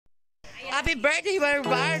Happy birthday,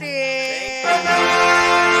 Barbaric!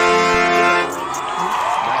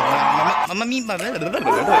 Mamimili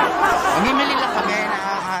lang kami na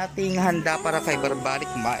ating handa para kay Barbaric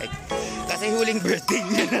Mike. Kasi huling birthday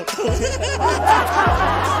niya na to.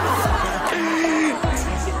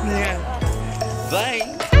 Yeah. Bye!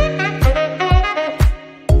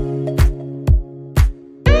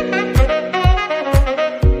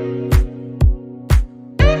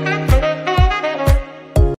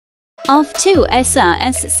 Off to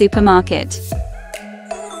SRS Supermarket.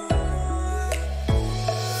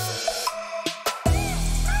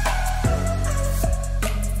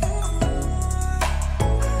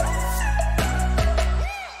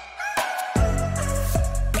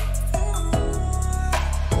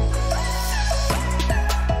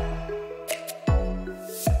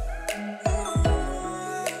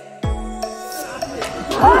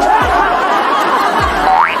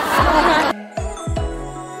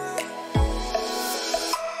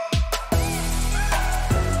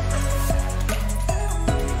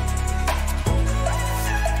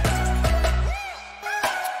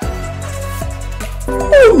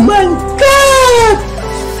 Oh my God!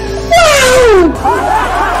 Wow!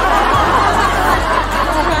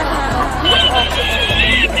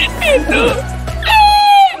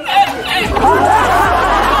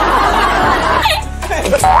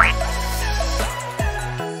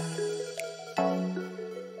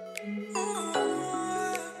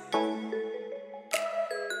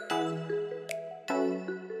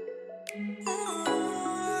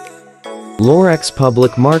 Lorex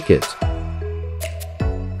Public Market.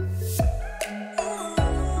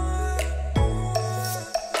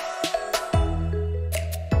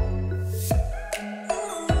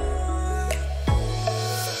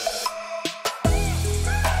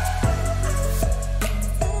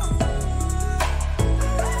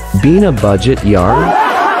 Bina Budget Yard?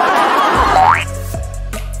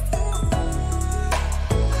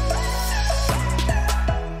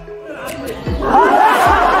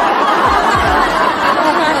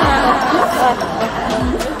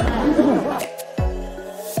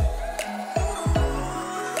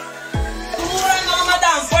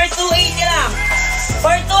 For 280 lang.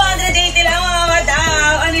 For 280 lang mga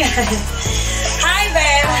madam. Ano yan? Hi,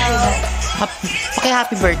 Beb.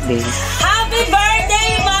 Paki-happy birthday. Happy birthday,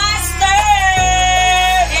 Master!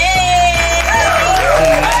 Yay!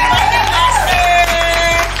 Happy Master!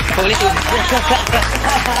 Ulit-ulit.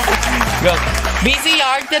 Go. Busy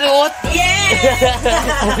yard, Terut.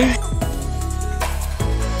 Yeah!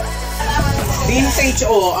 Vintage,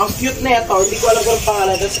 ang cute na ito. Hindi ko alam kung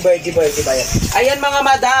pangalan doon sa birthday ba yan. Ayan mga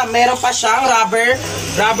madam, meron pa siyang rubber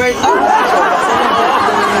top.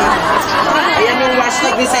 Ayan yung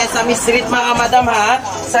hashtag ni Sesame Street mga madam ha.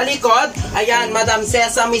 Sa likod, ayan Madam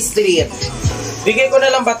Sesame Street. Bigay ko na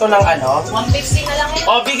lang ba to ng ano? 150 na lang yun.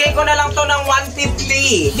 Bigay ko na lang to ng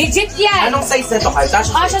 150. Legit yan. Anong size na to? Siya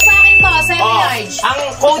sa akin to, 7 large. Ang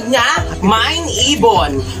code niya, Mine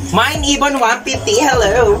Ibon. Mine Ibon 150.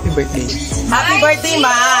 Hello. Happy birthday. Happy birthday,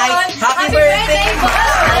 Mike! Happy birthday,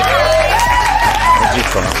 Mike!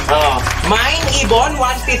 Mine Ibon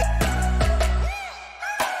 150.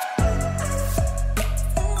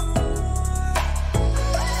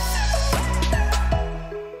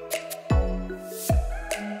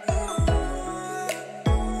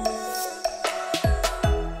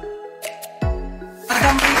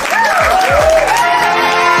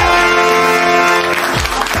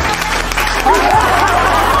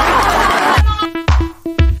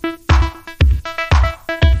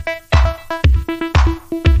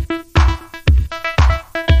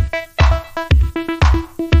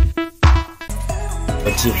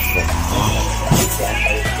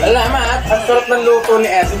 Salamat! Ang sarap ng luto ni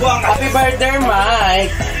Ed. Happy birthday,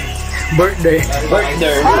 Mike! Birthday.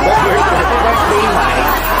 Birthday! Happy birthday, Mike!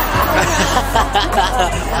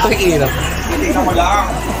 Pag-irap. Hindi ka mo lang!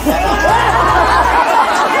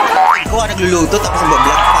 Ikaw nagluluto tapos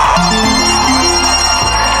mag-vlog pa.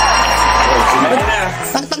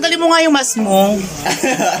 Tanggalin mo nga yung mask mo.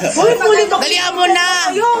 Dalihan mo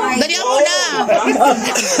na! Dalihan mo na!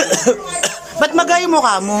 Ba't maga yung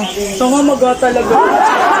mukha mo? Tanga maga talaga.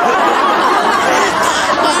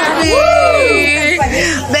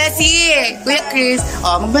 Bessie! Kuya Chris,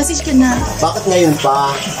 mag-message ka na. Bakit ngayon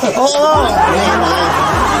pa? Oo. Ngayon na.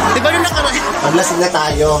 Di ba nung nakaraan? Maglasig na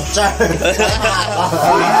tayo. Char!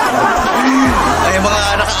 Ay,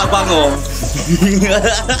 mga nakaabang oh.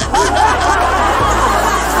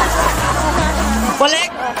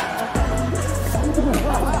 Collect!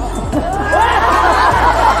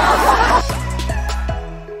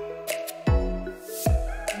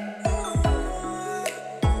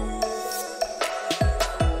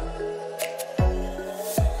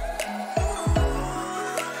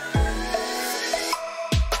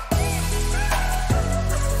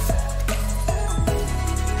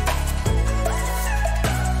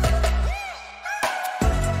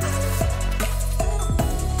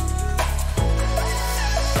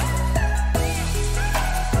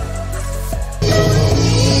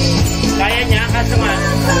 Ito nga.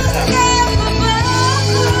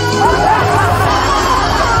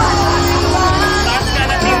 Taas ka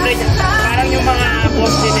na timbre niya. Parang yung mga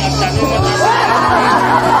boss din ni Abdan. Yung mataas.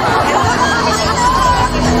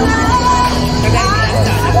 Kagaya ni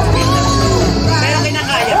Abdan. Pero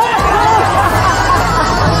kinakaya pa.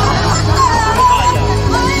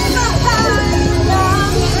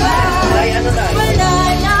 Dahil ano dahil?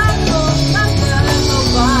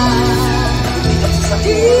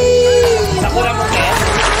 Sakura mo kaya?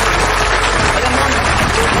 Alam mo,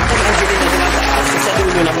 ito na ang sila na dumataas sa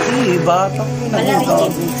dulo na bata ko na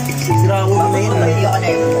sira ko na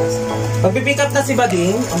yun. Magpipick up na si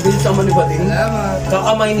Bading. Ang bilis naman ni Bading.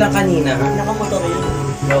 Kakamain na kanina. Nakamotor yun.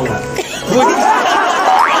 No.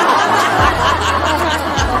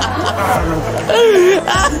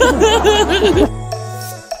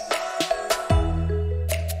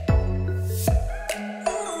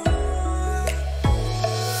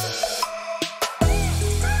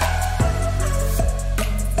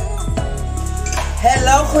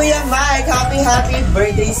 Hello, Kuya Mike! Happy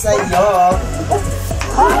birthday sa'yo!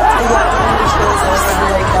 Kaya kung wish ko sa'yo sa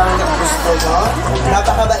buhay ka na gusto mo,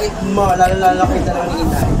 napakabait mo, lalo kayo dalawa ni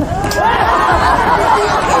Inay. Birthday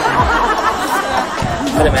again.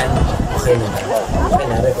 Ano man? Okay na. Okay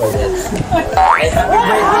na, recorded. Ay, happy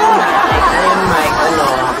birthday, Mike! Ayun, Mike, ano?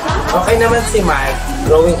 Okay naman si Mike.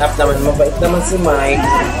 Growing up naman, mabait naman si Mike.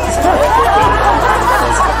 Sa everything.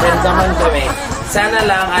 Sa friend naman kami. Sana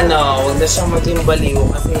lang, huwag na siyang maging baliw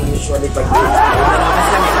kasi usually pag mas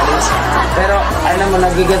kami baliw siya. Pero, alam mo,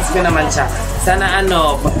 nagigets ko naman siya. Sana,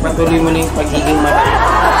 pagpatuloy mo na yung pagiging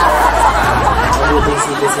mabuting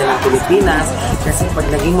citizen ng Pilipinas. Kasi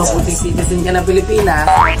pag naging mabuting citizen ka ng Pilipinas,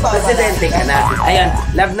 presidente ka na. Ayun,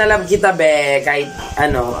 love na love kita, be. Kahit,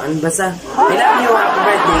 basta, I love you, happy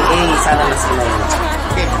birthday. Sana na sila yun.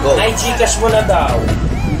 Ay, Gcash mo na daw.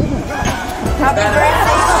 Happy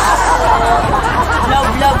birthday!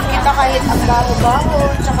 Love kita kahit ang baho-baho,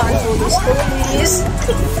 tsaka ang tulis-tulis.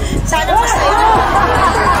 Sana mas tayo na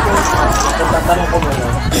Tatanong ko muna.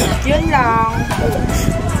 yun lang.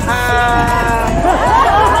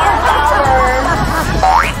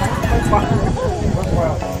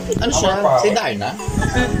 Ano siya? Si Darna?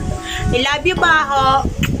 I love you, baho.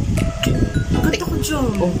 Ganda ko dyan.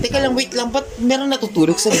 Oh, teka lang, wait lang. Ba't meron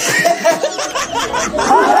natutulog sa likod?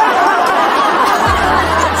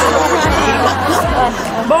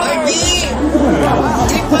 Barbie!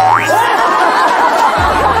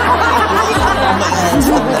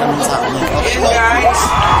 Okay, guys.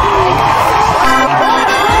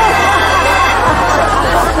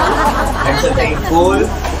 I'm so thankful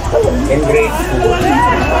and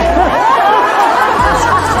grateful.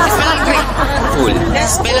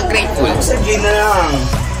 Smell grateful. Sa Gina lang.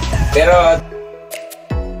 Pero,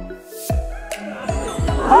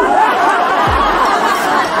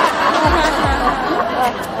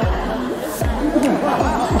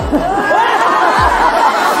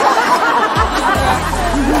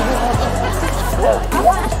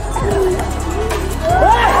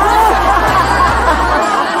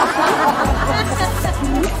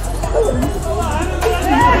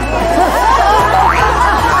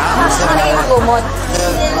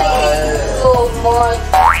 Kumot.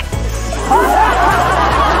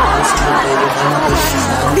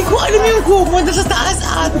 Hindi ko alam yung kumot. Nasa taas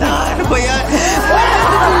ata. Ano ba yan?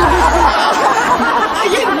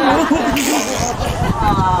 Ayan mo.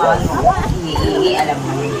 Alam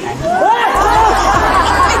mo yan.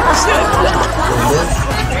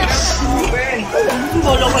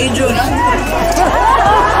 Bolo kayo dyan.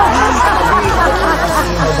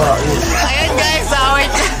 Ayan guys,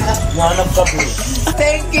 awit. nanap ka po.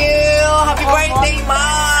 Thank you! Happy birthday, Ma!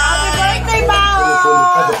 Happy birthday, Bao! Tulog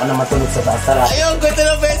ka, doon ka na matulog sa taas. Tara. Ayun, ganda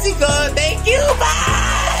ng besi ko. Thank you,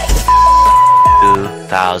 bye!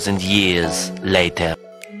 2,000 years later.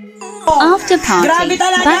 After party, Grabe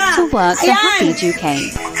talaga. back to work for Ayan. Happy JUKAY.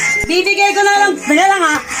 Bibigay ko na lang,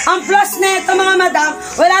 ang plus na ito mga madam,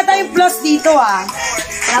 wala tayong plus dito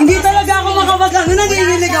Hindi talaga ako makapag,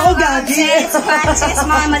 nanginginig ako, gagi. Scratches,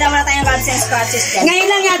 mga madam, wala tayong rods and scratches dyan. Ngayon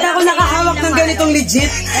lang yata ako nakahawak ng ganitong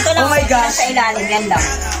legit. Ito lang, Oh my gosh. sa ilalim, yan lang.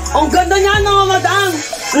 Ang ganda niya mga madam.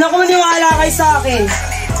 Naku, maniwala kayo sa akin.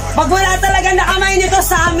 Pag wala talaga nakamay nito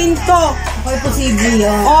sa amin to. Okay, posible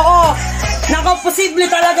yun. Oo. Naku,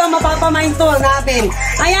 posible talaga mapapamain to natin.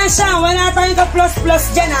 Ayan siya, wala tayong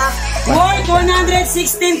ka-plus-plus dyan Worth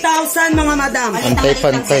 116,000 mga madam.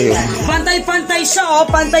 Pantay-pantay yun. Pantay-pantay siya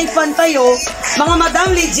pantay-pantay Mga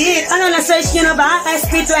madam, legit. Na-search nyo na ba?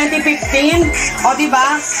 SP 2015.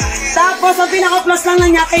 Diba? Tapos, ang pinaka-plus lang na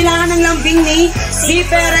niya, kailangan ng lambing ni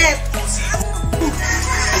Ziperet.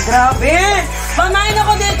 Grabe! Pamain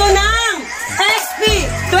ako dito ng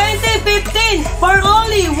 2015 for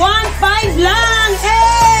only 1.5 lang!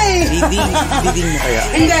 Hey! Biding na kaya.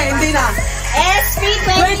 Hindi na. SP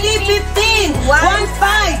 2015,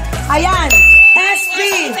 1.5. Ayan.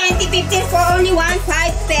 SP. 2015 for only 1.5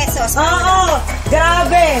 pesos. Oo,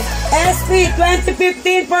 grabe. SP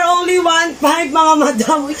 2015 for only 1.5 mga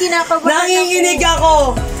madam. Uy, kinakabahan Nanginginig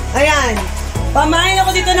ako. Ayan. Pamain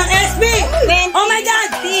ako dito ng SB. Oh my God!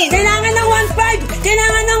 Kailangan ng 1.5.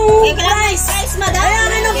 Kailangan ng price. Madam.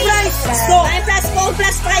 Kailangan ng price. So,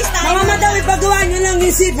 Plus price tayo. mga madam, ipagawa nyo lang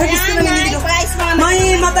yung seafood. Gusto namin dito. Price, mga madam.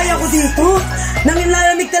 Mahimatay ako dito.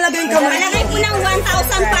 Nangilalamig talaga yung kamay. Malagay po ng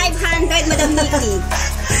 1,500, Madam Nikki.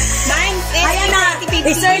 Ayan na.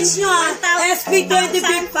 I-search nyo SB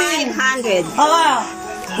 2015. 1,500. Oo.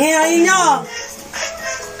 Hinahin nyo.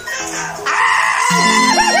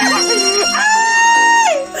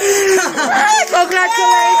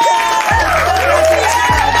 Congratulations!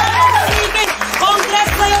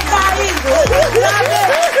 Congrats sa'yo, Kain!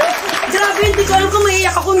 Grabe, hindi ko alam kung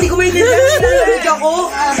maiiyak ako, hindi ko maintindihan. Nalalamig ako.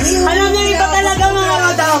 Alam niyo, iba talaga mga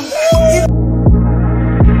madam.